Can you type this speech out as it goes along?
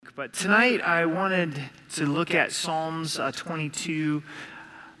But tonight I wanted to look at Psalms 22,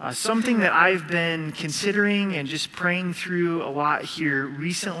 something that I've been considering and just praying through a lot here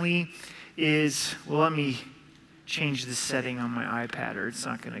recently is, well, let me change the setting on my iPad or it's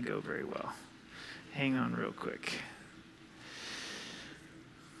not going to go very well. Hang on real quick.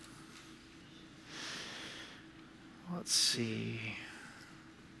 Let's see.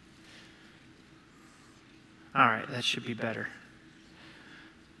 All right, that should be better.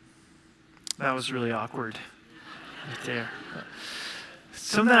 That was really awkward right there.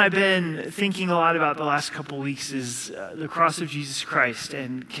 Something I've been thinking a lot about the last couple weeks is the cross of Jesus Christ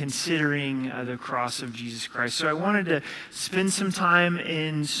and considering the cross of Jesus Christ. So I wanted to spend some time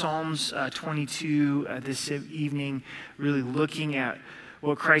in Psalms 22 this evening, really looking at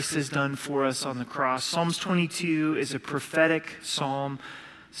what Christ has done for us on the cross. Psalms 22 is a prophetic psalm.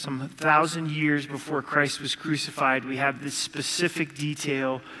 Some 1,000 years before Christ was crucified, we have this specific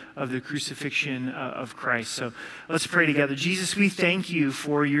detail of the crucifixion of Christ. So let's pray together. Jesus, we thank you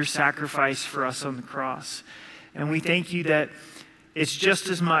for your sacrifice for us on the cross. And we thank you that it's just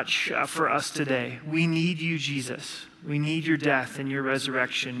as much for us today. We need you, Jesus. We need your death and your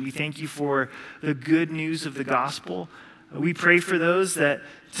resurrection. We thank you for the good news of the gospel. We pray for those that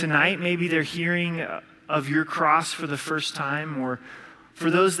tonight maybe they're hearing of your cross for the first time, or for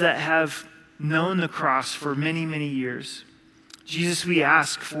those that have known the cross for many, many years. Jesus, we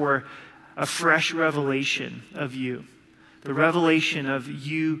ask for a fresh revelation of you, the revelation of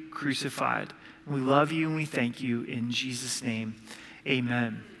you crucified. We love you and we thank you in Jesus' name.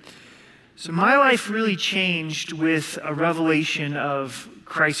 Amen. So my life really changed with a revelation of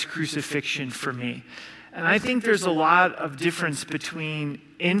Christ's crucifixion for me. And I think there's a lot of difference between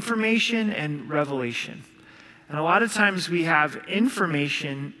information and revelation. And a lot of times we have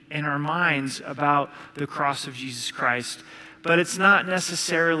information in our minds about the cross of Jesus Christ, but it's not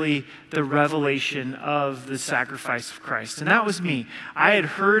necessarily the revelation of the sacrifice of Christ. And that was me. I had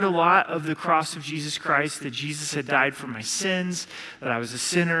heard a lot of the cross of Jesus Christ, that Jesus had died for my sins, that I was a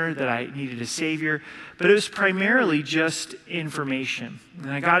sinner, that I needed a Savior, but it was primarily just information.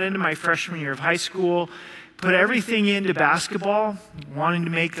 And I got into my freshman year of high school, put everything into basketball, wanting to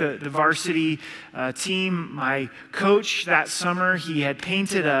make the varsity team. My coach that summer, he had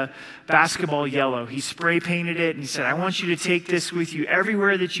painted a basketball yellow. He spray painted it and he said, I want you to take this with you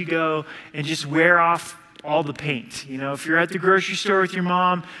everywhere that you go and just wear off all the paint. You know, if you're at the grocery store with your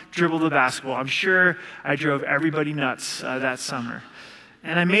mom, dribble the basketball. I'm sure I drove everybody nuts that summer.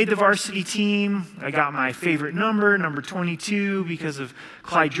 And I made the varsity team. I got my favorite number 22, because of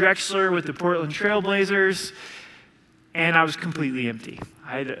Clyde Drexler with the Portland Trail Blazers. And I was completely empty.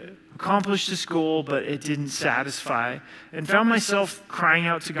 I had accomplished this goal, but it didn't satisfy. And found myself crying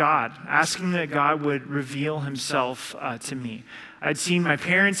out to God, asking that God would reveal himself to me. I'd seen my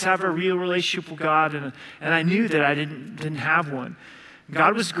parents have a real relationship with God, and I knew that I didn't have one.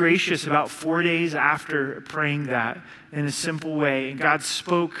 God was gracious about 4 days after praying that in a simple way. And God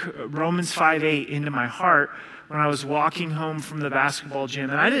spoke Romans 5:8 into my heart when I was walking home from the basketball gym.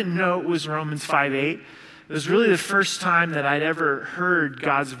 And I didn't know it was Romans 5:8. It was really the first time that I'd ever heard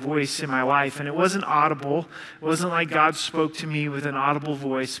God's voice in my life. And it wasn't audible. It wasn't like God spoke to me with an audible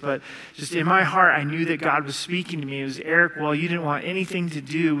voice. But just in my heart, I knew that God was speaking to me. It was, Eric, well, you didn't want anything to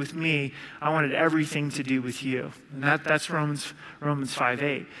do with me. I wanted everything to do with you. And that's Romans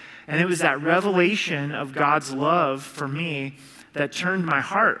 5:8. And it was that revelation of God's love for me that turned my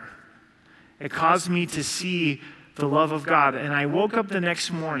heart. It caused me to see the love of God. And I woke up the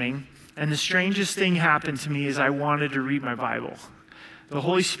next morning, and the strangest thing happened to me is I wanted to read my Bible. The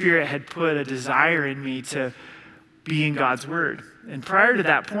Holy Spirit had put a desire in me to be in God's Word. And prior to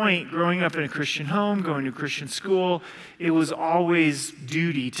that point, growing up in a Christian home, going to Christian school, it was always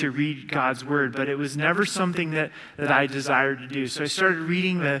duty to read God's Word, but it was never something that I desired to do. So I started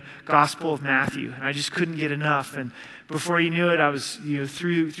reading the Gospel of Matthew, and I just couldn't get enough. And before you knew it, I was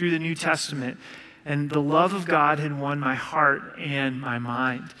through the New Testament, and the love of God had won my heart and my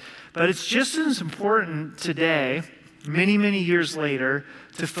mind. But it's just as important today, many, many years later,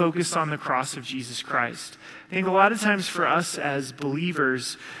 to focus on the cross of Jesus Christ. I think a lot of times for us as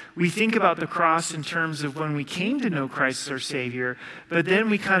believers, we think about the cross in terms of when we came to know Christ as our Savior, but then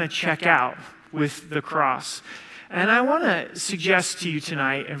we kind of check out with the cross. And I want to suggest to you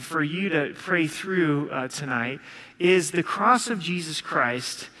tonight, and for you to pray through tonight, is the cross of Jesus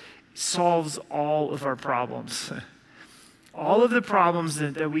Christ solves all of our problems. All of the problems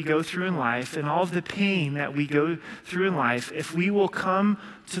that we go through in life and all of the pain that we go through in life, if we will come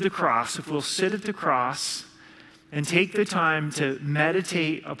to the cross, if we'll sit at the cross and take the time to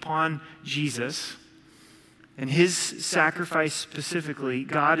meditate upon Jesus, and his sacrifice specifically,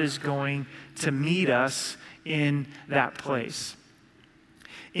 God is going to meet us in that place.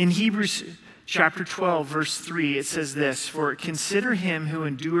 In Hebrews chapter 12, verse 3, it says this, "For consider him who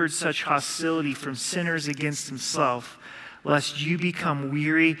endured such hostility from sinners against himself, lest you become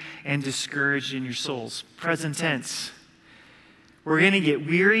weary and discouraged in your souls." Present tense. We're going to get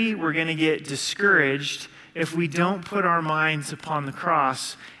weary, we're going to get discouraged if we don't put our minds upon the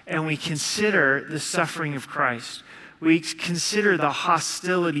cross and we consider the suffering of Christ. We consider the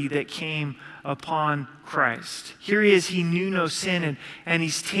hostility that came upon Christ. Here he is, he knew no sin, and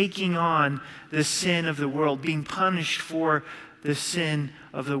he's taking on the sin of the world, being punished for the sin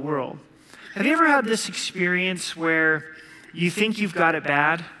of the world. Have you ever had this experience where you think you've got it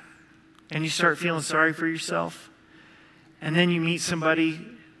bad and you start feeling sorry for yourself? And then you meet somebody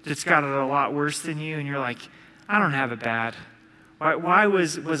that's got it a lot worse than you, and you're like, I don't have it bad. Why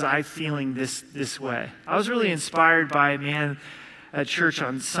was I feeling this way? I was really inspired by a man at church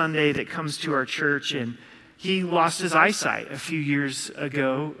on Sunday that comes to our church, and he lost his eyesight a few years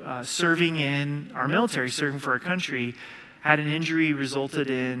ago serving in our military, serving for our country, had an injury resulted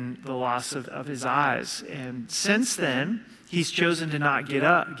in the loss of his eyes. And since then, he's chosen to not give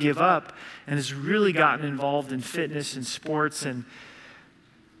up, and has really gotten involved in fitness and sports, and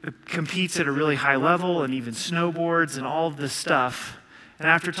competes at a really high level, and even snowboards and all of this stuff. And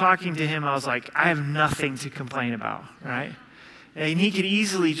after talking to him, I was like, I have nothing to complain about, right? And he could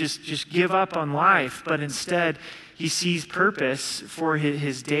easily just give up on life, but instead he sees purpose for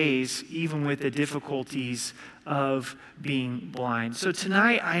his days, even with the difficulties of being blind. So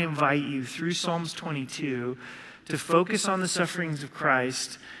tonight I invite you through Psalms 22 to focus on the sufferings of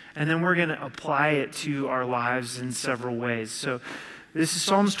Christ, and then we're going to apply it to our lives in several ways. So this is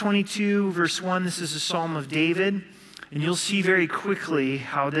Psalms 22, verse 1. This is a psalm of David, and you'll see very quickly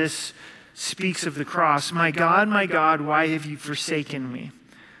how this speaks of the cross. My God, why have you forsaken me?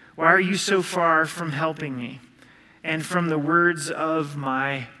 Why are you so far from helping me and from the words of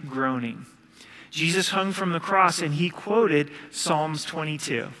my groaning? Jesus hung from the cross, and he quoted Psalms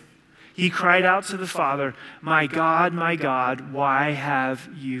 22. He cried out to the Father, my God, why have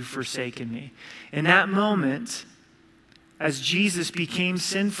you forsaken me? In that moment, as Jesus became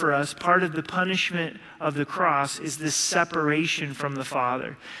sin for us, part of the punishment of the cross is this separation from the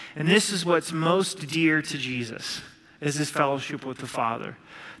Father. And this is what's most dear to Jesus, is his fellowship with the Father.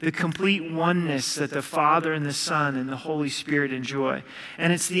 The complete oneness that the Father and the Son and the Holy Spirit enjoy.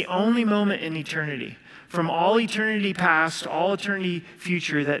 And it's the only moment in eternity, from all eternity past, all eternity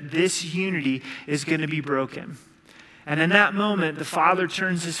future, that this unity is going to be broken. And in that moment, the Father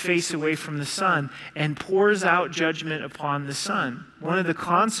turns his face away from the Son and pours out judgment upon the Son. One of the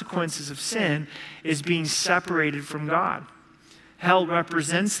consequences of sin is being separated from God. Hell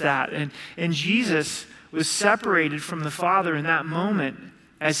represents that. And Jesus was separated from the Father in that moment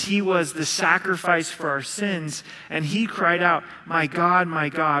as he was the sacrifice for our sins. And he cried out, my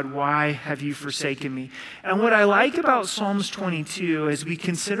God, why have you forsaken me? And what I like about Psalms 22 as we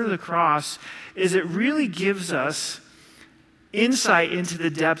consider the cross is it really gives us insight into the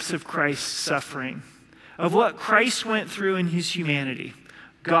depths of Christ's suffering, of what Christ went through in his humanity,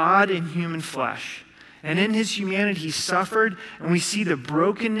 God in human flesh. And in his humanity, he suffered, and we see the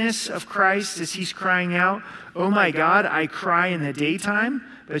brokenness of Christ as he's crying out, oh my God, I cry in the daytime,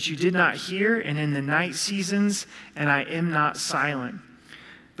 but you did not hear, and in the night seasons, and I am not silent.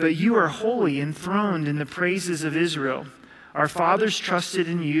 But you are holy, enthroned in the praises of Israel. Our fathers trusted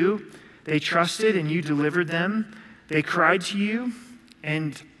in you. They trusted, and you delivered them. They cried to you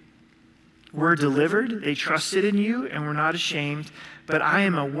and were delivered. They trusted in you and were not ashamed. But I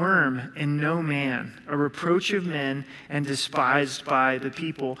am a worm and no man, a reproach of men and despised by the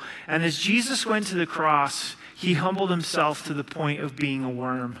people. And as Jesus went to the cross, he humbled himself to the point of being a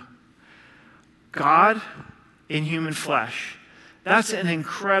worm. God in human flesh. That's an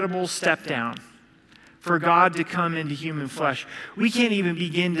incredible step down. For God to come into human flesh. We can't even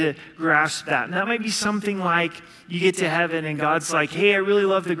begin to grasp that. And that might be something like you get to heaven and God's like, hey, I really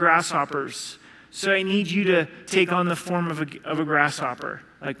love the grasshoppers, so I need you to take on the form of a grasshopper.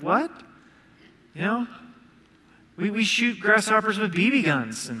 Like, what? You know? We shoot grasshoppers with BB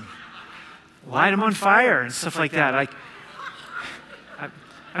guns and light them on fire and stuff like that.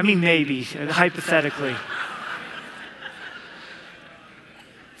 I mean, maybe, hypothetically.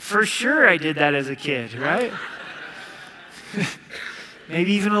 For sure I did that as a kid, right?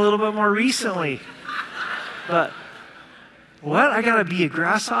 Maybe even a little bit more recently. But what? I got to be a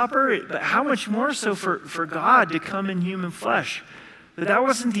grasshopper? But how much more so for God to come in human flesh? But that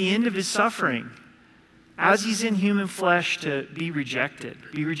wasn't the end of his suffering. As he's in human flesh, to be rejected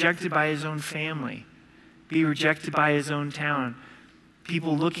by his own family, be rejected by his own town,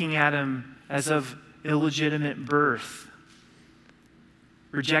 people looking at him as of illegitimate birth,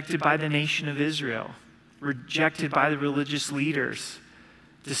 rejected by the nation of Israel, rejected by the religious leaders,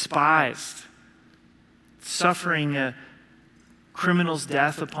 despised, suffering a criminal's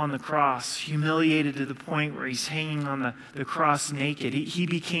death upon the cross, humiliated to the point where he's hanging on the cross naked. He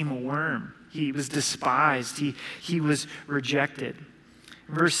became a worm. He was despised. He was rejected.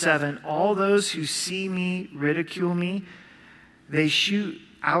 Verse 7, all those who see me ridicule me. They shoot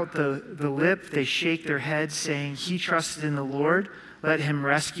out the lip. They shake their heads, saying, he trusted in the Lord. Let him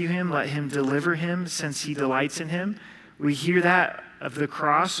rescue him. Let him deliver him, since he delights in him. We hear that of the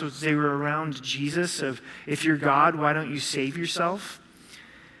cross as they were around Jesus, of, if you're God, why don't you save yourself?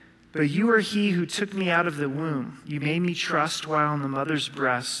 But you are he who took me out of the womb. You made me trust while in the mother's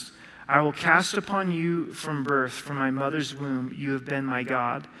breast. I will cast upon you from birth, from my mother's womb. You have been my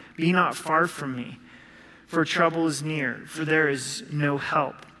God. Be not far from me, for trouble is near, for there is no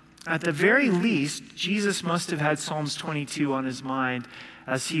help. At the very least, Jesus must have had Psalms 22 on his mind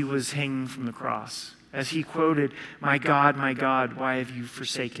as he was hanging from the cross, as he quoted, my God, why have you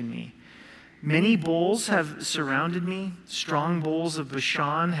forsaken me? Many bulls have surrounded me. Strong bulls of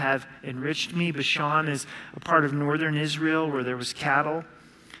Bashan have enriched me. Bashan is a part of northern Israel where there was cattle.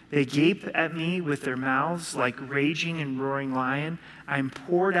 They gape at me with their mouths like raging and roaring lion. I am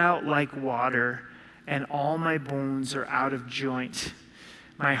poured out like water, and all my bones are out of joint.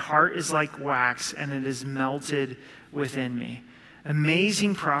 My heart is like wax, and it is melted within me.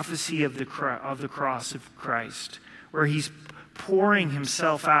 Amazing prophecy of the cross of Christ, where he's pouring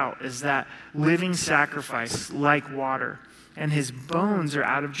himself out as that living sacrifice like water, and his bones are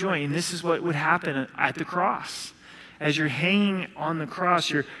out of joint. And this is what would happen at the cross. As you're hanging on the cross,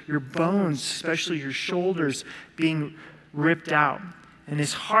 your bones, especially your shoulders, being ripped out. And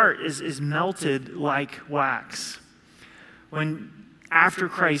his heart is melted like wax. After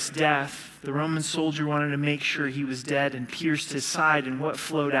Christ's death, the Roman soldier wanted to make sure he was dead and pierced his side, and what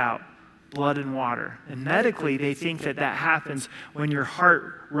flowed out? Blood and water. And medically, they think that happens when your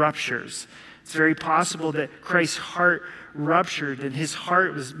heart ruptures. It's very possible that Christ's heart ruptured and his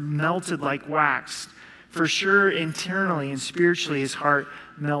heart was melted like wax. For sure, internally and spiritually, his heart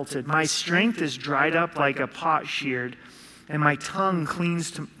melted. My strength is dried up like a potsherd, and my tongue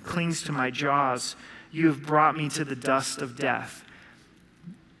clings to my jaws. You have brought me to the dust of death.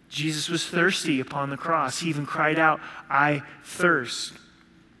 Jesus was thirsty upon the cross. He even cried out, I thirst.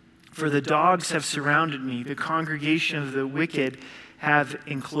 For the dogs have surrounded me. The congregation of the wicked have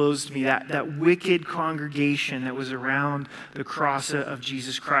enclosed me. That wicked congregation that was around the cross of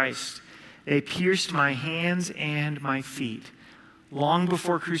Jesus Christ. They pierced my hands and my feet. Long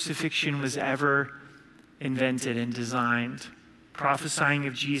before crucifixion was ever invented and designed, prophesying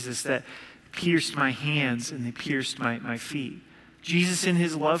of Jesus that pierced my hands and they pierced my feet. Jesus, in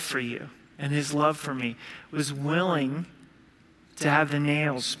his love for you and his love for me, was willing to have the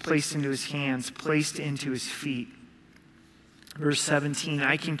nails placed into his hands, placed into his feet. Verse 17,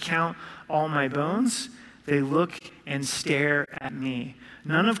 I can count all my bones. They look and stare at me.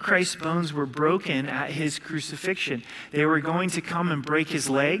 None of Christ's bones were broken at his crucifixion. They were going to come and break his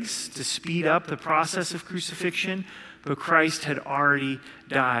legs to speed up the process of crucifixion, but Christ had already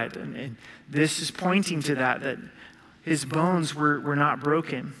died. And this is pointing to that his bones were not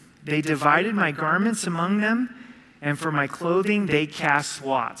broken. They divided my garments among them, and for my clothing they cast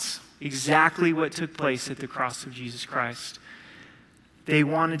lots. Exactly what took place at the cross of Jesus Christ. They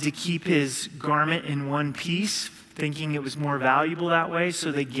wanted to keep his garment in one piece, thinking it was more valuable that way,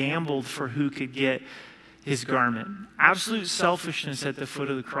 so they gambled for who could get his garment. Absolute selfishness at the foot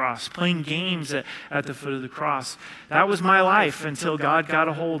of the cross, playing games at the foot of the cross. That was my life until God got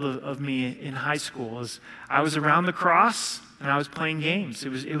a hold of me in high school. As I was around the cross and I was playing games. It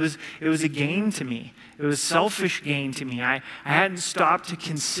was a game to me. It was a selfish game to me. I hadn't stopped to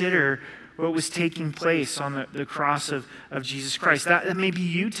consider what was taking place on the cross of Jesus Christ. That may be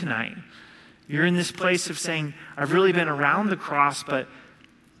you tonight. You're in this place of saying, I've really been around the cross, but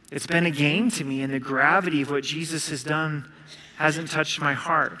it's been a game to me, and the gravity of what Jesus has done hasn't touched my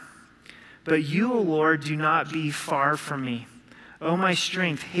heart. But you, O Lord, do not be far from me. O my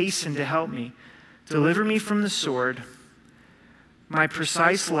strength, hasten to help me. Deliver me from the sword, my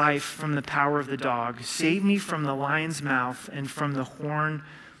precise life from the power of the dog. Save me from the lion's mouth and from the horn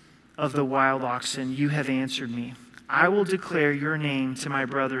of the wild oxen. You have answered me. I will declare your name to my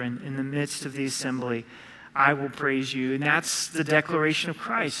brethren in the midst of the assembly. I will praise you. And that's the declaration of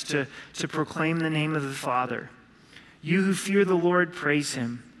Christ, to proclaim the name of the Father. You who fear the Lord, praise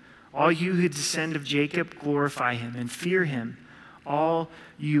him. All you who descend of Jacob, glorify him and fear him. All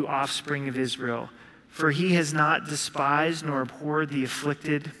you offspring of Israel. For he has not despised nor abhorred the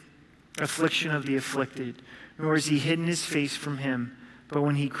affliction of the afflicted, nor has he hidden his face from him. But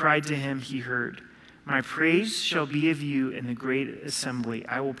when he cried to him, he heard. My praise shall be of you in the great assembly.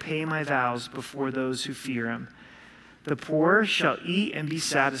 I will pay my vows before those who fear him. The poor shall eat and be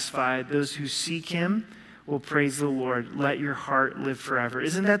satisfied. Those who seek him will praise the Lord. Let your heart live forever.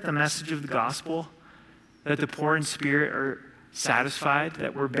 Isn't that the message of the gospel? That the poor in spirit are satisfied,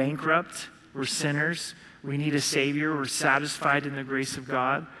 that we're bankrupt, we're sinners, we need a Savior, we're satisfied in the grace of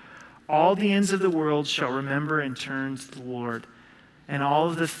God. All the ends of the world shall remember and turn to the Lord, and all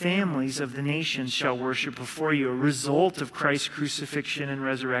of the families of the nations shall worship before you, a result of Christ's crucifixion and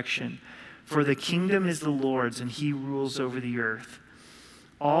resurrection. For the kingdom is the Lord's, and he rules over the earth.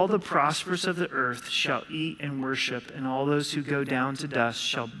 All the prosperous of the earth shall eat and worship, and all those who go down to dust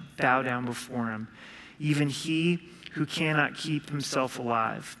shall bow down before him, even he who cannot keep himself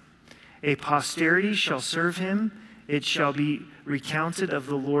alive. A posterity shall serve him. It shall be recounted of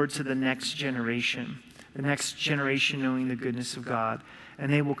the Lord to the next generation knowing the goodness of God.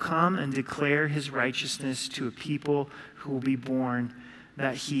 And they will come and declare his righteousness to a people who will be born,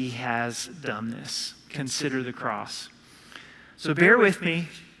 that he has done this. Consider the cross. So bear with me.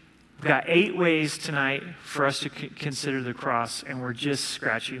 We've got 8 ways tonight for us to consider the cross, and we're just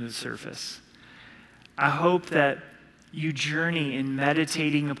scratching the surface. I hope that you journey in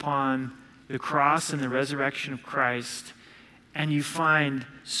meditating upon the cross and the resurrection of Christ, and you find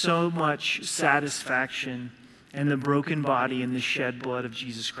so much satisfaction in the broken body and the shed blood of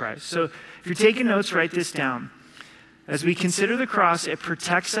Jesus Christ. So if you're taking notes, write this down. As we consider the cross, it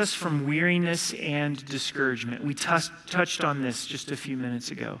protects us from weariness and discouragement. We touched on this just a few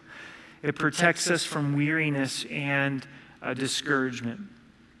minutes ago. It protects us from weariness and discouragement.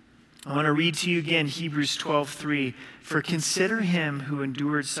 I want to read to you again Hebrews 12:3. For consider him who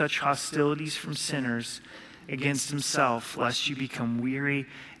endured such hostilities from sinners against himself, lest you become weary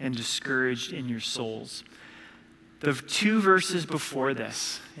and discouraged in your souls. The 2 verses before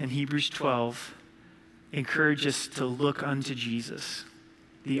this, in Hebrews 12, encourage us to look unto Jesus,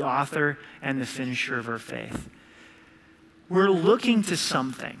 the author and the finisher of our faith. We're looking to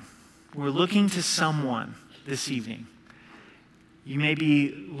something. We're looking to someone this evening. You may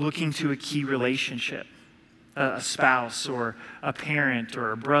be looking to a key relationship, a spouse or a parent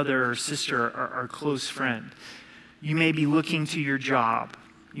or a brother or sister or close friend. You may be looking to your job.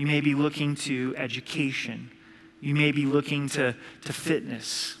 You may be looking to education. You may be looking to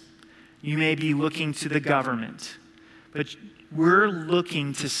fitness. You may be looking to the government. But we're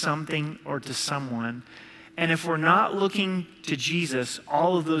looking to something or to someone. And if we're not looking to Jesus,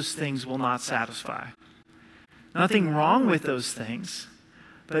 all of those things will not satisfy. Nothing wrong with those things,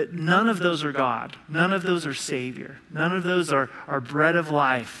 but none of those are God. None of those are Savior. None of those are bread of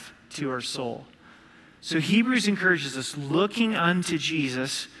life to our soul. So Hebrews encourages us looking unto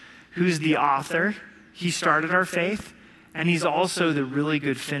Jesus, who's the author. He started our faith, and he's also the really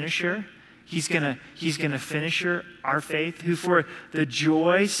good finisher. He's gonna finish our faith, who for the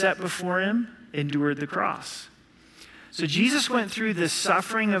joy set before him endured the cross. So Jesus went through the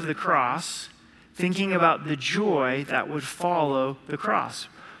suffering of the cross, thinking about the joy that would follow the cross.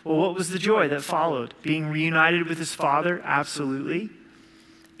 Well, what was the joy that followed? Being reunited with his Father? Absolutely.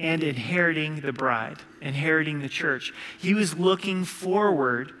 And inheriting the bride, inheriting the church. He was looking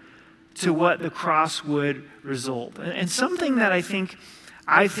forward to what the cross would result. And something that I think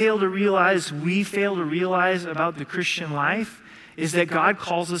we fail to realize about the Christian life is that God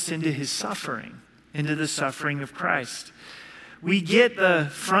calls us into his suffering, into the suffering of Christ. We get the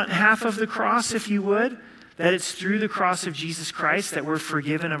front half of the cross, if you would, that it's through the cross of Jesus Christ that we're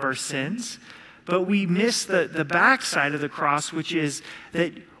forgiven of our sins. But we miss the backside of the cross, which is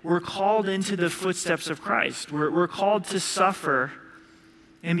that we're called into the footsteps of Christ. We're called to suffer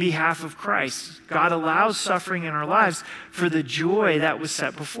in behalf of Christ. God allows suffering in our lives for the joy that was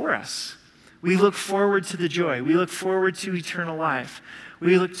set before us. We look forward to the joy. We look forward to eternal life.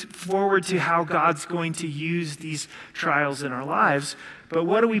 We look forward to how God's going to use these trials in our lives. But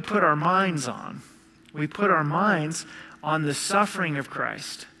what do we put our minds on? We put our minds on the suffering of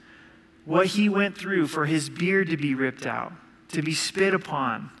Christ. What he went through for his beard to be ripped out, to be spit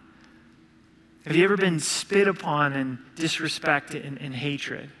upon. Have you ever been spit upon in disrespect and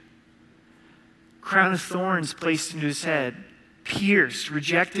hatred? Crown of thorns placed into his head, pierced,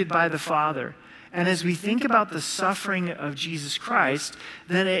 rejected by the Father. And as we think about the suffering of Jesus Christ,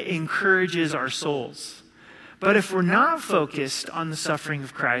 then it encourages our souls. But if we're not focused on the suffering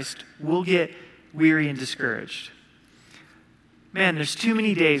of Christ, we'll get weary and discouraged. Man, there's too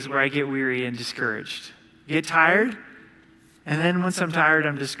many days where I get weary and discouraged. Get tired? And then once I'm tired,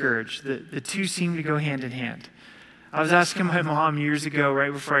 I'm discouraged. The two seem to go hand in hand. I was asking my mom years ago,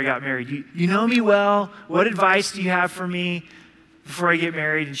 right before I got married, you know me well. What advice do you have for me before I get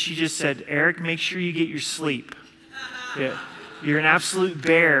married? And she just said, Eric, make sure you get your sleep. Yeah. You're an absolute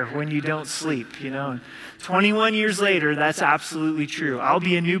bear when you don't sleep, And 21 years later, that's absolutely true. I'll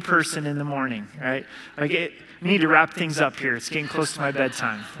be a new person in the morning, right? I need to wrap things up here. It's getting close to my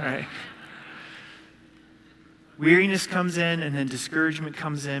bedtime, right? Weariness comes in and then discouragement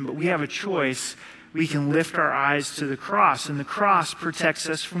comes in, but we have a choice. We can lift our eyes to the cross, and the cross protects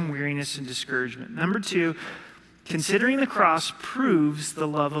us from weariness and discouragement. Number 2, considering the cross proves the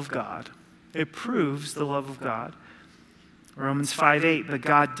love of God. It proves the love of God. Romans 5:8, but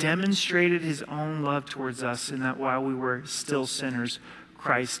God demonstrated his own love towards us in that while we were still sinners,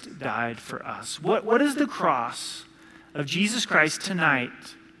 Christ died for us. What does the cross of Jesus Christ tonight,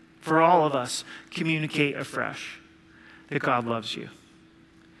 for all of us, communicate afresh? That God loves you.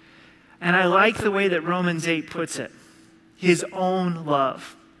 And I like the way that Romans 8 puts it. His own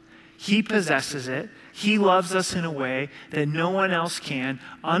love. He possesses it. He loves us in a way that no one else can.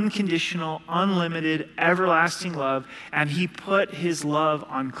 Unconditional, unlimited, everlasting love. And he put his love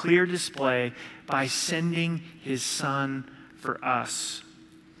on clear display by sending his Son for us.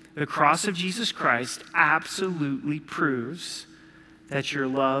 The cross of Jesus Christ absolutely proves that you're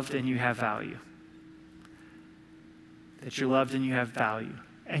loved and you have value. That you're loved and you have value.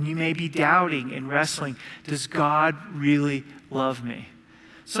 And you may be doubting and wrestling, does God really love me?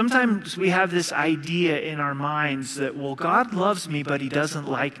 Sometimes we have this idea in our minds that, well, God loves me, but he doesn't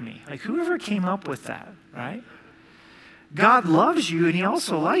like me. Like, whoever came up with that, right? God loves you and he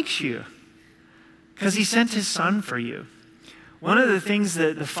also likes you because he sent his Son for you. One of the things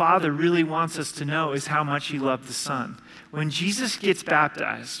that the Father really wants us to know is how much he loved the Son. When Jesus gets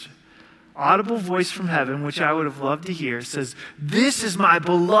baptized, audible voice from heaven, which I would have loved to hear, says, "This is my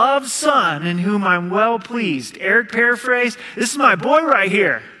beloved Son in whom I'm well pleased." Eric paraphrase, this is my boy right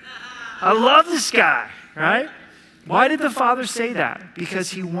here. I love this guy, right? Why did the Father say that?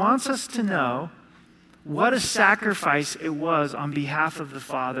 Because he wants us to know what a sacrifice it was on behalf of the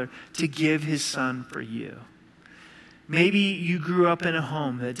Father to give his Son for you. Maybe you grew up in a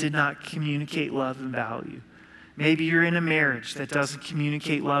home that did not communicate love and value. Maybe you're in a marriage that doesn't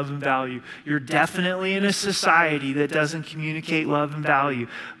communicate love and value. You're definitely in a society that doesn't communicate love and value.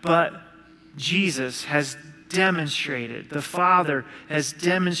 But Jesus has demonstrated, the Father has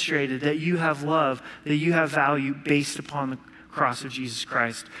demonstrated that you have love, that you have value based upon the cross of Jesus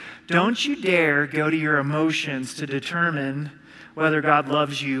Christ. Don't you dare go to your emotions to determine whether God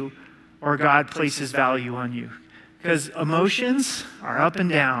loves you or God places value on you. Because emotions are up and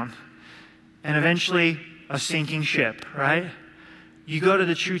down. And eventually a sinking ship, right? You go to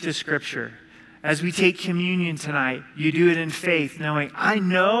the truth of Scripture. As we take communion tonight, you do it in faith, knowing, I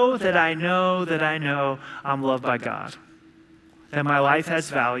know that I know that I know I'm loved by God. That my life has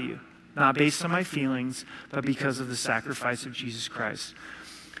value, not based on my feelings, but because of the sacrifice of Jesus Christ.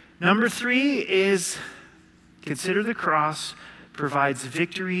 Number 3 is consider the cross provides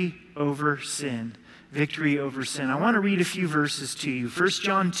victory over sin. Victory over sin. I want to read a few verses to you. 1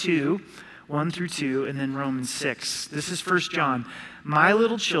 John 2, 1 through 2, and then Romans 6. This is 1 John. My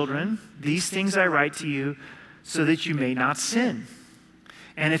little children, these things I write to you so that you may not sin.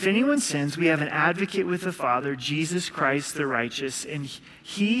 And if anyone sins, we have an advocate with the Father, Jesus Christ the righteous, and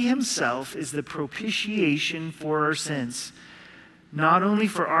he himself is the propitiation for our sins. Not only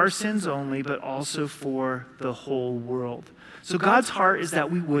for our sins only, but also for the whole world. So God's heart is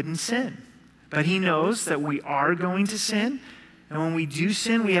that we wouldn't sin. But he knows that we are going to sin. And when we do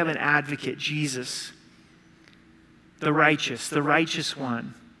sin, we have an advocate, Jesus, the righteous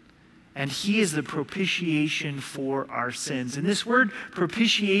one. And he is the propitiation for our sins. And this word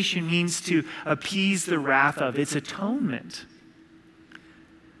propitiation means to appease the wrath of. It's atonement.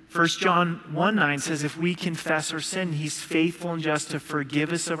 1 John 1:9 says, if we confess our sin, he's faithful and just to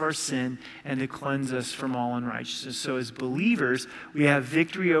forgive us of our sin and to cleanse us from all unrighteousness. So as believers, we have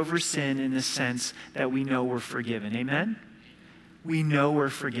victory over sin in the sense that we know we're forgiven. Amen? We know we're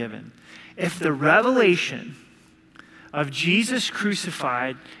forgiven. If the revelation of Jesus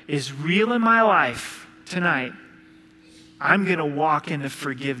crucified is real in my life tonight, I'm going to walk in the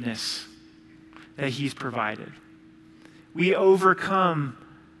forgiveness that he's provided. We overcome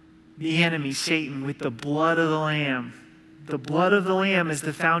the enemy, Satan, with the blood of the Lamb. The blood of the Lamb is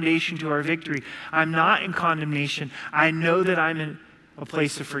the foundation to our victory. I'm not in condemnation. I know that I'm in a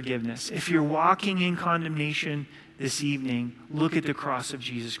place of forgiveness. If you're walking in condemnation this evening, look at the cross of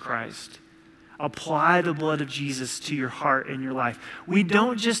Jesus Christ. apply the blood of Jesus to your heart and your life. We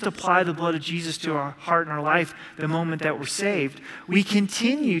don't just apply the blood of Jesus to our heart and our life the moment that we're saved. We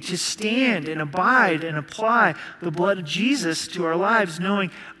continue to stand and abide and apply the blood of Jesus to our lives,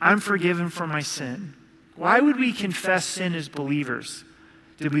 knowing I'm forgiven for my sin. Why would we confess sin as believers?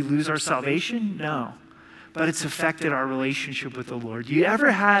 Did we lose our salvation? No. But it's affected our relationship with the Lord. You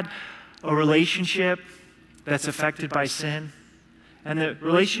ever had a relationship that's affected by sin? And the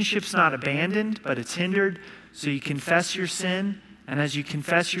relationship's not abandoned, but it's hindered. So you confess your sin, and as you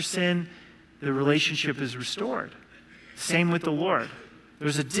confess your sin, the relationship is restored. Same with the Lord.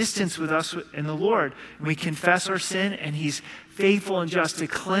 There's a distance with us and the Lord. And we confess our sin, and he's faithful and just to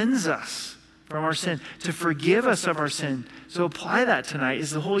cleanse us from our sin, to forgive us of our sin. So apply that tonight. Is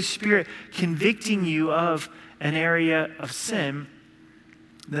the Holy Spirit convicting you of an area of sin?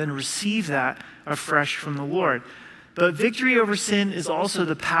 Then receive that afresh from the Lord. But victory over sin is also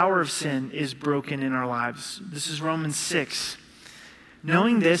the power of sin is broken in our lives. This is Romans 6.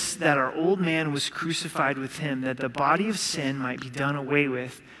 Knowing this, that our old man was crucified with him, that the body of sin might be done away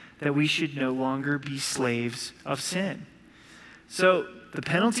with, that we should no longer be slaves of sin. So the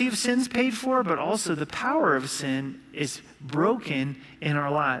penalty of sin is paid for, but also the power of sin is broken in our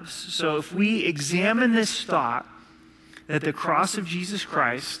lives. So if we examine this thought, that the cross of Jesus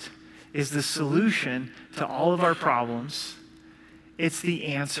Christ is the solution to all of our problems, it's the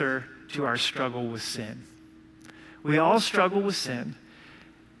answer to our struggle with sin. We all struggle with sin.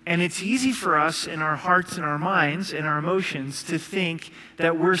 And it's easy for us in our hearts and our minds and our emotions to think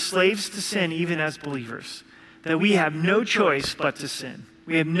that we're slaves to sin even as believers. That we have no choice but to sin.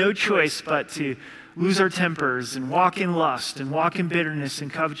 We have no choice but to lose our tempers and walk in lust and walk in bitterness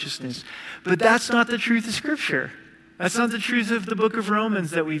and covetousness. But that's not the truth of Scripture. That's not the truth of the book of Romans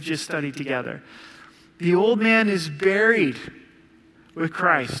that we've just studied together. The old man is buried with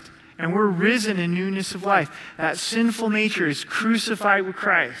Christ, and we're risen in newness of life. That sinful nature is crucified with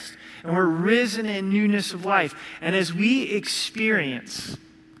Christ, and we're risen in newness of life. And as we experience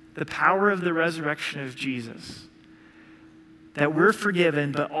the power of the resurrection of Jesus, that we're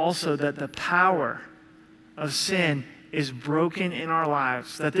forgiven, but also that the power of sin is broken in our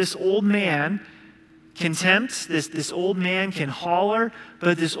lives, that this old man can tempt, this old man can holler,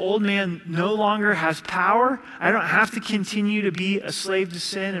 but this old man no longer has power. I don't have to continue to be a slave to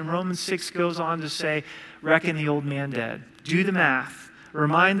sin. And Romans 6 goes on to say, reckon the old man dead. Do the math.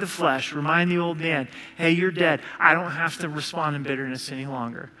 Remind the flesh. Remind the old man, hey, you're dead. I don't have to respond in bitterness any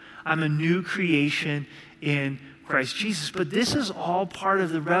longer. I'm a new creation in Christ Jesus. But this is all part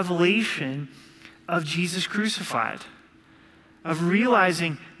of the revelation of Jesus crucified, of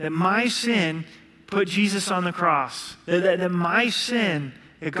realizing that my sin put Jesus on the cross. That my sin,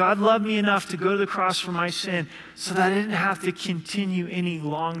 that God loved me enough to go to the cross for my sin so that I didn't have to continue any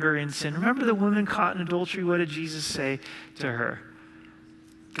longer in sin. Remember the woman caught in adultery? What did Jesus say to her?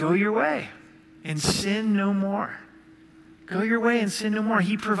 Go your way and sin no more. Go your way and sin no more.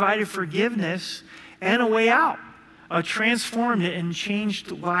 He provided forgiveness and a way out, a transformed and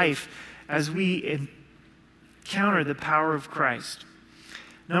changed life as we encounter the power of Christ.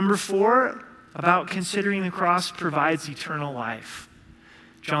 Number 4, about considering the cross provides eternal life.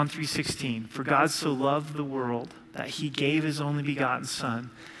 John 3:16, for God so loved the world that he gave his only begotten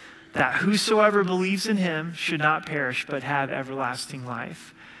Son, that whosoever believes in him should not perish but have everlasting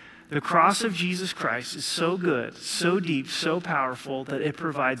life. The cross of Jesus Christ is so good, so deep, so powerful that it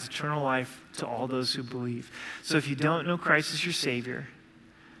provides eternal life to all those who believe. So if you don't know Christ as your Savior,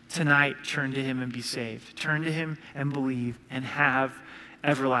 tonight turn to him and be saved. Turn to him and believe and have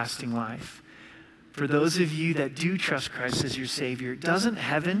everlasting life. For those of you that do trust Christ as your Savior, doesn't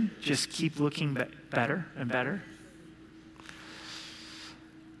heaven just keep looking better and better?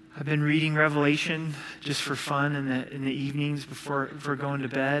 I've been reading Revelation just for fun in the evenings before going to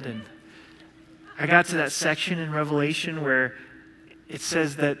bed, and I got to that section in Revelation where it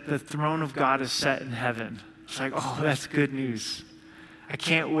says that the throne of God is set in heaven. It's like, oh, that's good news. I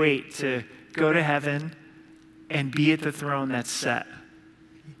can't wait to go to heaven and be at the throne that's set,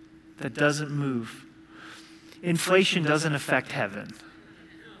 that doesn't move. Inflation doesn't affect heaven.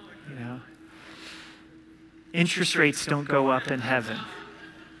 You know? Interest rates don't go up in heaven.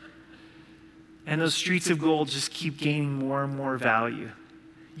 And those streets of gold just keep gaining more and more value.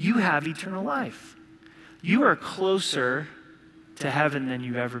 You have eternal life. You are closer to heaven than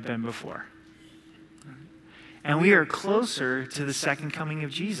you've ever been before. And we are closer to the second coming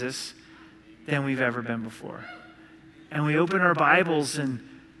of Jesus than we've ever been before. And we open our Bibles and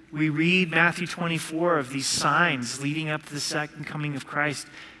we read Matthew 24 of these signs leading up to the second coming of Christ.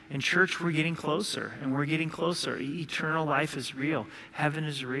 In church, we're getting closer, and we're getting closer. Eternal life is real. Heaven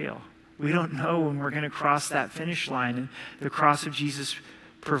is real. We don't know when we're going to cross that finish line, and the cross of Jesus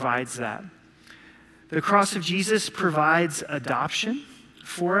provides that. The cross of Jesus provides adoption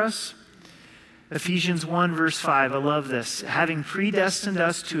for us. Ephesians 1 verse 5, I love this. Having predestined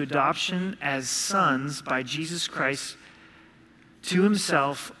us to adoption as sons by Jesus Christ to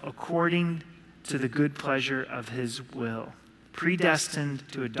himself according to the good pleasure of his will. Predestined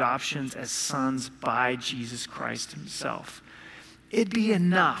to adoptions as sons by Jesus Christ himself. It'd be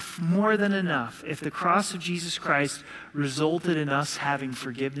enough, more than enough, if the cross of Jesus Christ resulted in us having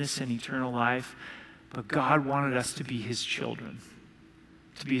forgiveness and eternal life, but God wanted us to be his children.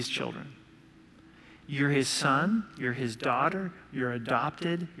 To be his children. You're his son, you're his daughter, you're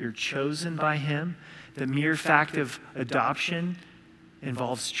adopted, you're chosen by him. The mere fact of adoption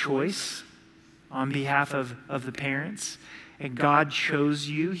involves choice on behalf of the parents. And God chose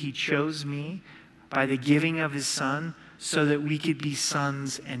you, he chose me by the giving of his son so that we could be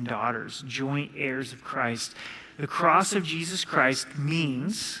sons and daughters, joint heirs of Christ. The cross of Jesus Christ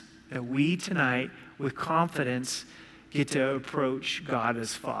means that we tonight, with confidence, get to approach God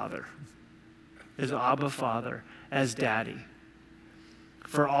as Father, as Abba Father, as Daddy.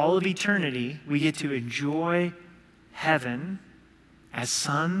 For all of eternity, we get to enjoy heaven as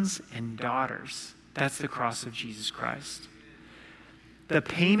sons and daughters. That's the cross of Jesus Christ. The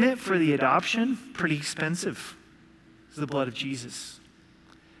payment for the adoption, pretty expensive. It's the blood of Jesus.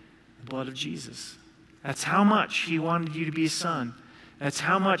 The blood of Jesus. That's how much he wanted you to be a son. That's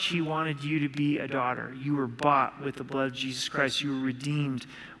how much he wanted you to be a daughter. You were bought with the blood of Jesus Christ. You were redeemed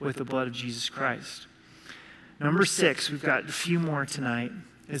with the blood of Jesus Christ. Number 6, we've got a few more tonight,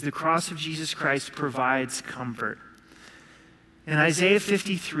 is the cross of Jesus Christ provides comfort. In Isaiah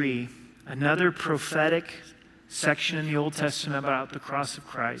 53, another prophetic section in the Old Testament about the cross of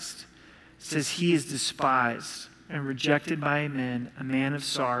Christ, says he is despised and rejected by men, a man of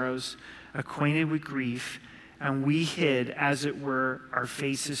sorrows, acquainted with grief, and we hid, as it were, our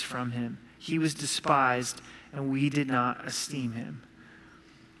faces from him. He was despised, and we did not esteem him.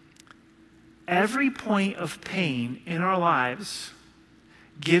 Every point of pain in our lives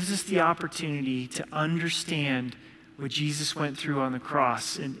gives us the opportunity to understand what Jesus went through on the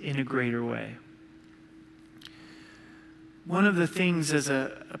cross in a greater way. One of the things as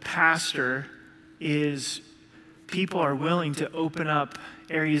a pastor is people are willing to open up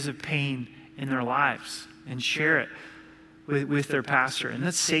areas of pain in their lives and share it with their pastor. And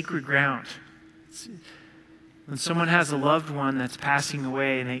that's sacred ground. When someone has a loved one that's passing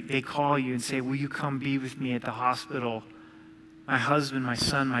away and they call you and say, will you come be with me at the hospital? My husband, my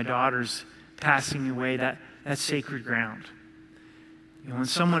son, my daughter's passing away. That's sacred ground. You know, when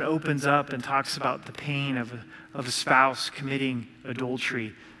someone opens up and talks about the pain of a spouse committing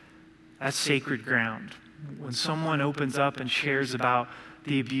adultery, that's sacred ground. When someone opens up and shares about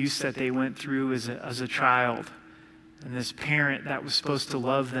the abuse that they went through as a child, and this parent that was supposed to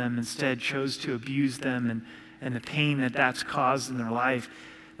love them instead chose to abuse them, and the pain that that's caused in their life,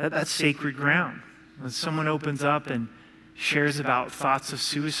 that's sacred ground. When someone opens up and shares about thoughts of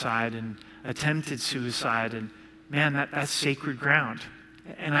suicide and attempted suicide, and man, that's sacred ground.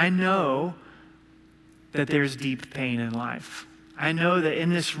 And I know that there's deep pain in life. I know that in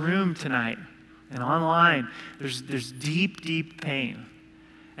this room tonight and online, there's deep, deep pain.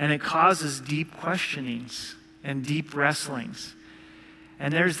 And it causes deep questionings and deep wrestlings.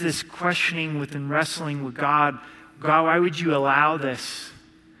 And there's this questioning within wrestling with God. God, why would you allow this?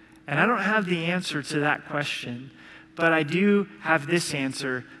 And I don't have the answer to that question, but I do have this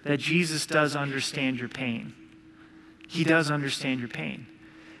answer, that Jesus does understand your pain. He does understand your pain.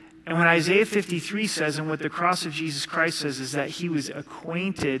 And what Isaiah 53 says, and what the cross of Jesus Christ says, is that he was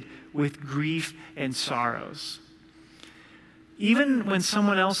acquainted with grief and sorrows. Even when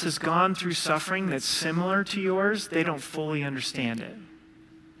someone else has gone through suffering that's similar to yours, they don't fully understand it.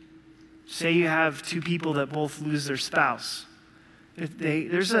 Say you have two people that both lose their spouse.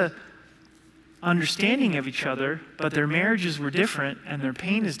 There's a understanding of each other, but their marriages were different, and their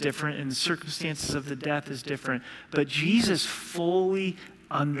pain is different, and the circumstances of the death is different. But Jesus fully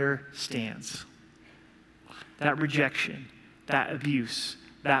understands that rejection, that abuse,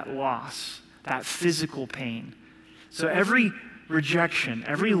 that loss, that physical pain. So every rejection,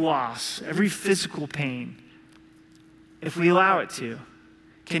 every loss, every physical pain, if we allow it to,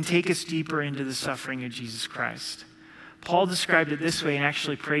 can take us deeper into the suffering of Jesus Christ. Paul described it this way and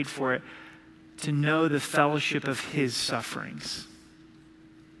actually prayed for it: to know the fellowship of his sufferings.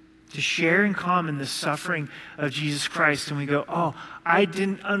 To share in common the suffering of Jesus Christ. And we go, oh, I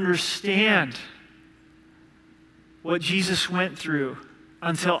didn't understand what Jesus went through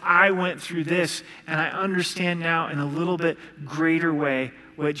until I went through this, and I understand now in a little bit greater way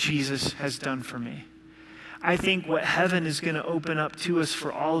what Jesus has done for me. I think what heaven is going to open up to us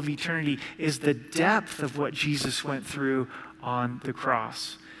for all of eternity is the depth of what Jesus went through on the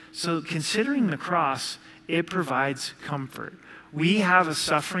cross. So considering the cross, it provides comfort. We have a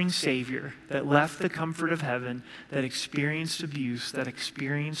suffering Savior that left the comfort of heaven, that experienced abuse, that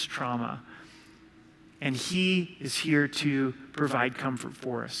experienced trauma, and he is here to provide comfort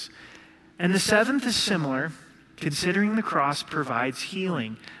for us. And the seventh is similar. Considering the cross provides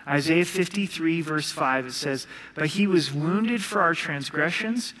healing. Isaiah 53 verse 5, it says, "But he was wounded for our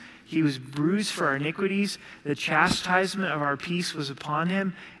transgressions, he was bruised for our iniquities, the chastisement of our peace was upon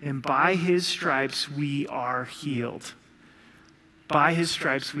him, and by his stripes we are healed." By his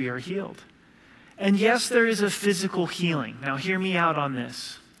stripes we are healed. And yes, there is a physical healing. Now hear me out on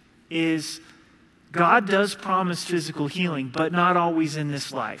this. God does promise physical healing, but not always in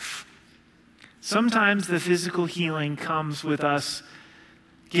this life. Sometimes the physical healing comes with us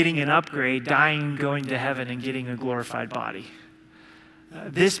getting an upgrade, dying, going to heaven, and getting a glorified body.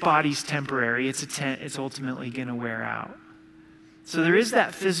 This body's temporary. It's a tent. It's ultimately going to wear out. So there is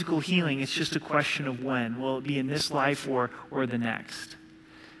that physical healing. It's just a question of when. Will it be in this life or the next?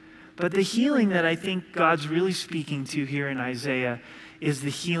 But the healing that I think God's really speaking to here in Isaiah is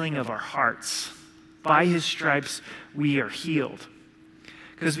the healing of our hearts. By his stripes, we are healed.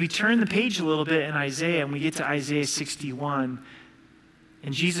 Because we turn the page a little bit in Isaiah and we get to Isaiah 61.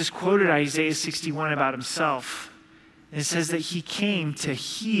 And Jesus quoted Isaiah 61 about himself. And it says that he came to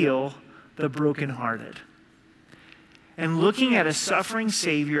heal the brokenhearted. And looking at a suffering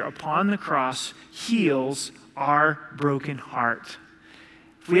Savior upon the cross heals our broken heart.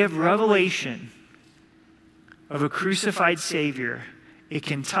 If we have revelation of a crucified Savior, it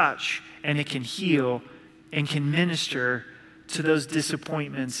can touch and it can heal and can minister to those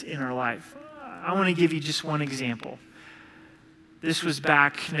disappointments in our life. I want to give you just one example. This was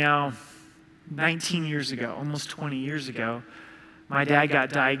back now 19 years ago, almost 20 years ago. My dad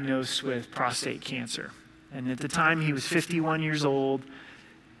got diagnosed with prostate cancer. And at the time he was 51 years old,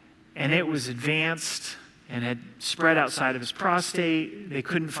 and it was advanced and had spread outside of his prostate. They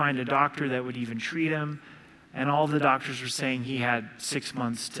couldn't find a doctor that would even treat him. And all the doctors were saying he had 6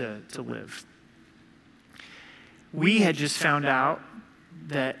 months to live. We had just found out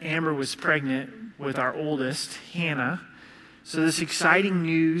that Amber was pregnant with our oldest, Hannah. So this exciting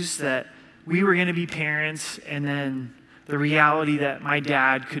news that we were going to be parents, and then the reality that my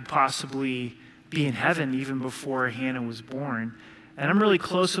dad could possibly be in heaven even before Hannah was born. And I'm really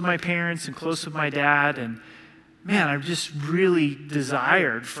close with my parents and close with my dad. And man, I just really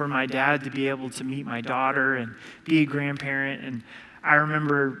desired for my dad to be able to meet my daughter and be a grandparent. And I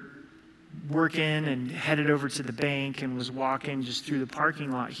remember working and headed over to the bank and was walking just through the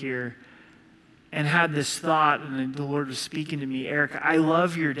parking lot here and had this thought, and the Lord was speaking to me, "Eric, I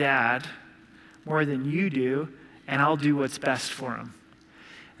love your dad more than you do, and I'll do what's best for him."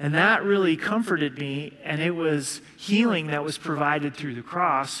 And that really comforted me, and it was healing that was provided through the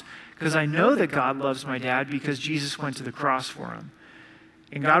cross, because I know that God loves my dad because Jesus went to the cross for him.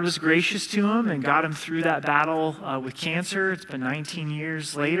 And God was gracious to him and got him through that battle with cancer. It's been 19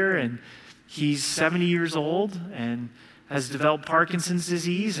 years later, and he's 70 years old and has developed Parkinson's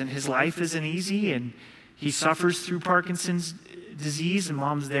disease, and his life isn't easy, and he suffers through Parkinson's disease, and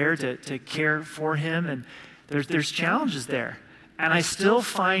mom's there to care for him, and there's challenges there. And I still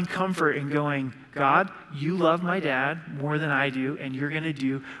find comfort in going, God, you love my dad more than I do, and you're going to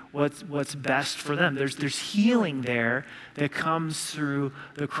do what's best for them. There's healing there that comes through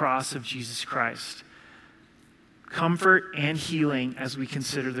the cross of Jesus Christ. Comfort and healing as we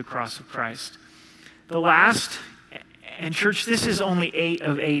consider the cross of Christ. The last, and church, this is only 8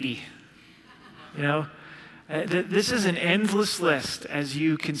 of 80. You know, this is an endless list as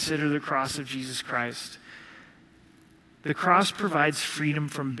you consider the cross of Jesus Christ. The cross provides freedom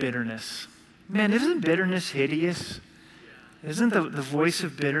from bitterness. Man, isn't bitterness hideous? Isn't the voice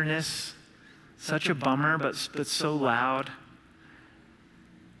of bitterness such a bummer, but so loud?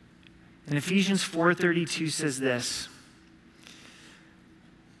 And Ephesians 4:32 says this: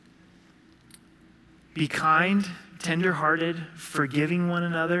 "Be kind, tender-hearted, forgiving one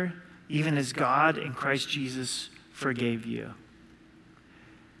another, even as God in Christ Jesus forgave you."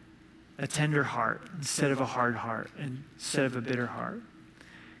 A tender heart instead of a hard heart, instead of a bitter heart.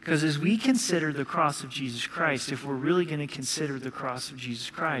 Because as we consider the cross of Jesus Christ, if we're really going to consider the cross of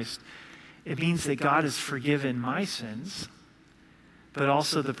Jesus Christ, it means that God has forgiven my sins, but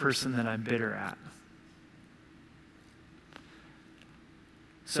also the person that I'm bitter at.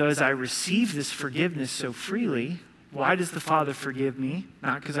 So as I receive this forgiveness so freely, why does the Father forgive me?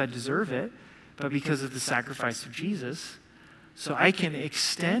 Not because I deserve it, but because of the sacrifice of Jesus. so I can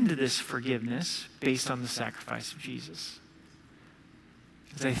extend this forgiveness based on the sacrifice of Jesus.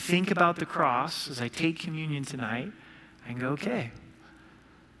 As I think about the cross, as I take communion tonight, I can go, okay,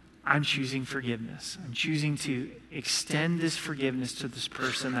 I'm choosing forgiveness. I'm choosing to extend this forgiveness to this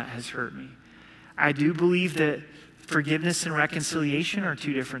person that has hurt me. I do believe that forgiveness and reconciliation are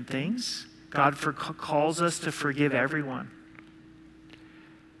two different things. God calls us to forgive everyone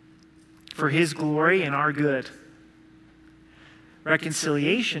for his glory and our good.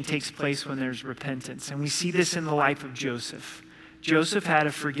 Reconciliation takes place when there's repentance, and we see this in the life of Joseph. Joseph had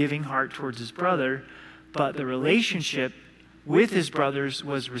a forgiving heart towards his brother, but the relationship with his brothers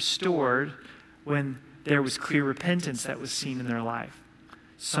was restored when there was clear repentance that was seen in their life.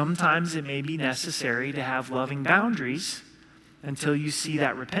 Sometimes it may be necessary to have loving boundaries until you see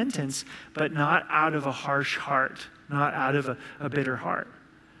that repentance, but not out of a harsh heart, not out of a bitter heart.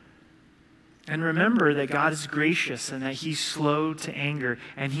 And remember that God is gracious and that he's slow to anger,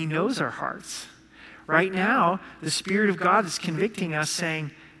 and he knows our hearts. Right now, the Spirit of God is convicting us,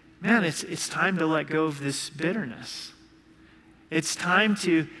 saying, man, it's time to let go of this bitterness. It's time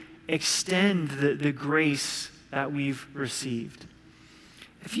to extend the grace that we've received.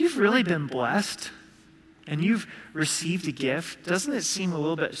 If you've really been blessed and you've received a gift, doesn't it seem a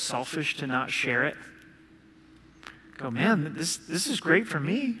little bit selfish to not share it? Go, man, this is great for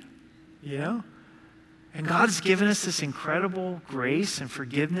me, you know? And God's given us this incredible grace and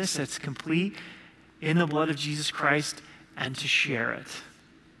forgiveness that's complete in the blood of Jesus Christ, and to share it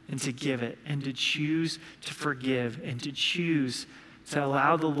and to give it and to choose to forgive and to choose to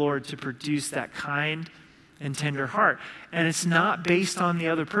allow the Lord to produce that kind and tender heart. And it's not based on the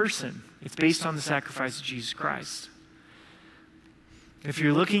other person. It's based on the sacrifice of Jesus Christ. If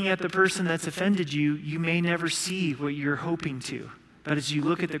you're looking at the person that's offended you, you may never see what you're hoping to. But as you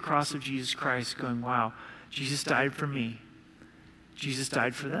look at the cross of Jesus Christ, going, wow, Jesus died for me. Jesus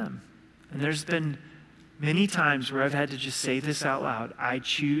died for them. And there's been many times where I've had to just say this out loud. I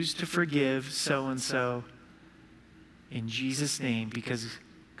choose to forgive so-and-so in Jesus' name because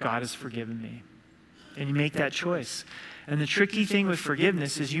God has forgiven me. And you make that choice. And the tricky thing with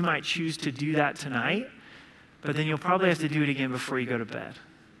forgiveness is you might choose to do that tonight, but then you'll probably have to do it again before you go to bed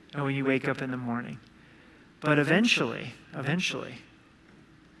or when you wake up in the morning. But eventually,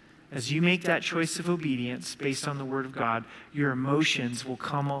 as you make that choice of obedience based on the Word of God, your emotions will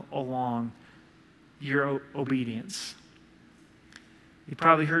come along your obedience. You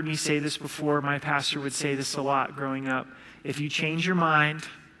probably heard me say this before. My pastor would say this a lot growing up. If you change your mind,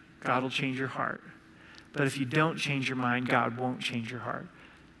 God will change your heart. But if you don't change your mind, God won't change your heart.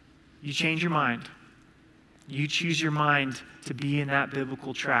 You change your mind. You choose your mind to be in that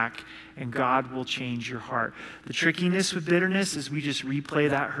biblical track, and God will change your heart. The trickiness with bitterness is we just replay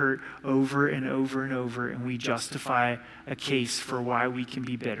that hurt over and over and over, and we justify a case for why we can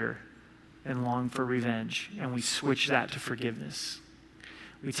be bitter and long for revenge, and we switch that to forgiveness.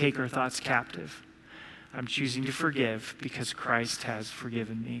 We take our thoughts captive. I'm choosing to forgive because Christ has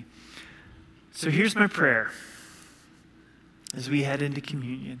forgiven me. So here's my prayer as we head into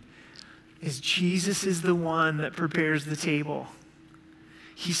communion. Is Jesus is the one that prepares the table.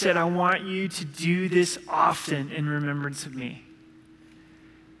 He said, I want you to do this often in remembrance of me.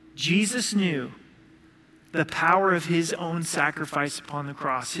 Jesus knew the power of his own sacrifice upon the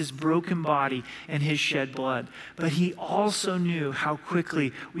cross, his broken body and his shed blood. But he also knew how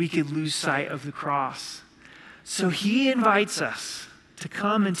quickly we could lose sight of the cross. So he invites us to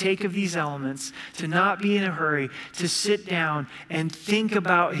come and take of these elements, to not be in a hurry, to sit down and think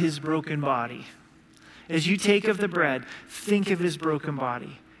about his broken body. As you take of the bread, think of his broken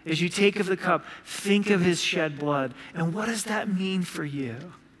body. As you take of the cup, think of his shed blood. And what does that mean for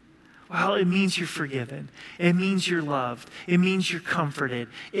you? Well, it means you're forgiven. It means you're loved. It means you're comforted.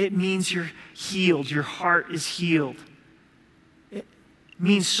 It means you're healed. Your heart is healed. It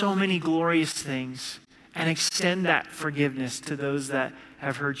means so many glorious things. And extend that forgiveness to those that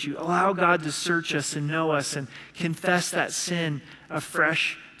have hurt you. Allow God to search us and know us and confess that sin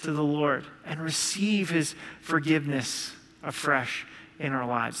afresh to the Lord and receive his forgiveness afresh in our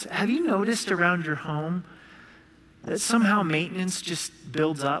lives. Have you noticed around your home that somehow maintenance just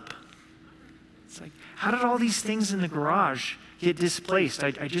builds up? It's like, how did all these things in the garage get displaced?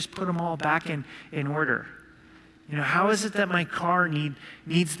 I just put them all back in order. You know, how is it that my car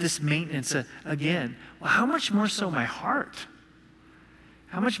needs this maintenance again? Well, how much more so my heart?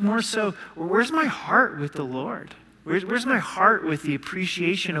 How much more so, where's my heart with the Lord? Where's my heart with the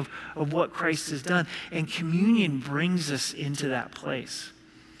appreciation of what Christ has done? And communion brings us into that place.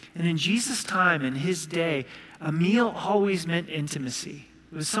 And in Jesus' time, in his day, a meal always meant intimacy.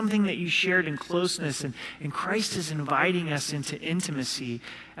 It was something that you shared in closeness, and Christ is inviting us into intimacy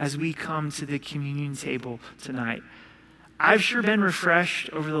as we come to the communion table tonight. I've sure been refreshed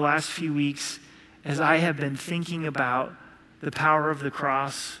over the last few weeks as I have been thinking about the power of the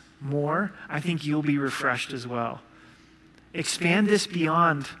cross more. I think you'll be refreshed as well. Expand this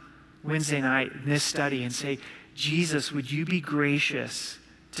beyond Wednesday night in this study and say, Jesus, would you be gracious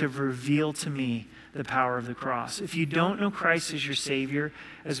to reveal to me the power of the cross? If you don't know Christ as your Savior,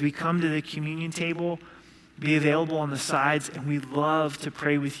 as we come to the communion table, be available on the sides, and we'd love to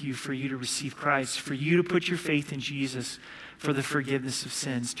pray with you for you to receive Christ, for you to put your faith in Jesus for the forgiveness of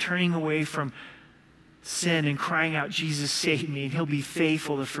sins, turning away from sin and crying out, Jesus, save me, and he'll be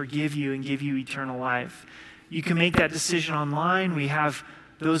faithful to forgive you and give you eternal life. You can make that decision online. We have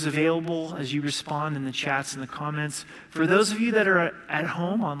those available as you respond in the chats and the comments. For those of you that are at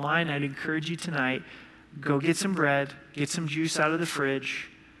home online, I'd encourage you tonight, go get some bread, get some juice out of the fridge.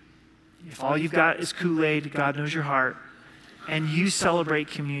 If all you've got is Kool-Aid, God knows your heart, and you celebrate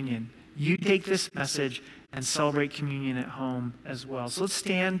communion. You take this message and celebrate communion at home as well. So let's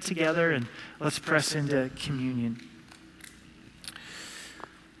stand together and let's press into communion.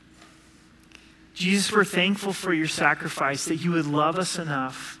 Jesus, we're thankful for your sacrifice, that you would love us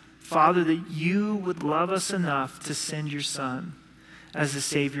enough. Father, that you would love us enough to send your Son as the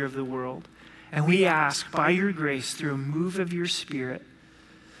Savior of the world. And we ask, by your grace, through a move of your Spirit,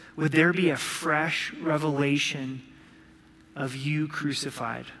 would there be a fresh revelation of you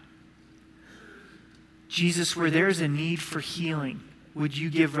crucified? Jesus, where there is a need for healing, would you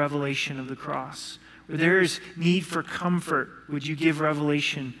give revelation of the cross? Where there is need for comfort, would you give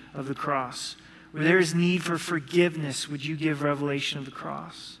revelation of the cross? Where there is need for forgiveness, would you give revelation of the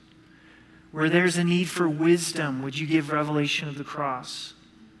cross? Where there's a need for wisdom, would you give revelation of the cross?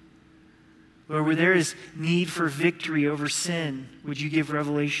 Lord, where there is need for victory over sin, would you give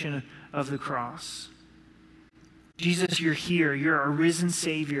revelation of the cross? Jesus, you're here. You're our risen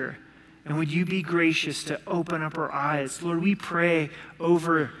Savior. And would you be gracious to open up our eyes? Lord, we pray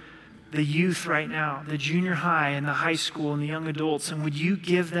over the youth right now, the junior high and the high school and the young adults, and would you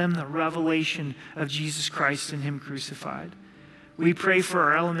give them the revelation of Jesus Christ and him crucified? We pray for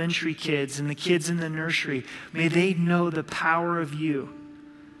our elementary kids and the kids in the nursery. May they know the power of you.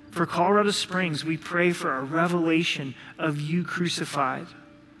 For Colorado Springs, we pray for a revelation of you crucified.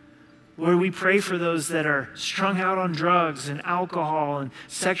 Lord, we pray for those that are strung out on drugs and alcohol and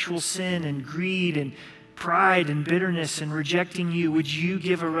sexual sin and greed and pride and bitterness and rejecting you. Would you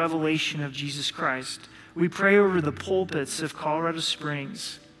give a revelation of Jesus Christ? We pray over the pulpits of Colorado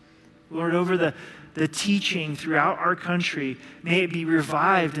Springs. Lord, over the teaching throughout our country, may it be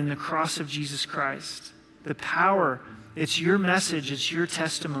revived in the cross of Jesus Christ. The power, it's your message, it's your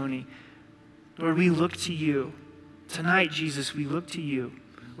testimony. Lord, we look to you. Tonight, Jesus, we look to you.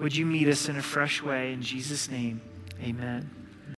 Would you meet us in a fresh way? In Jesus' name, amen.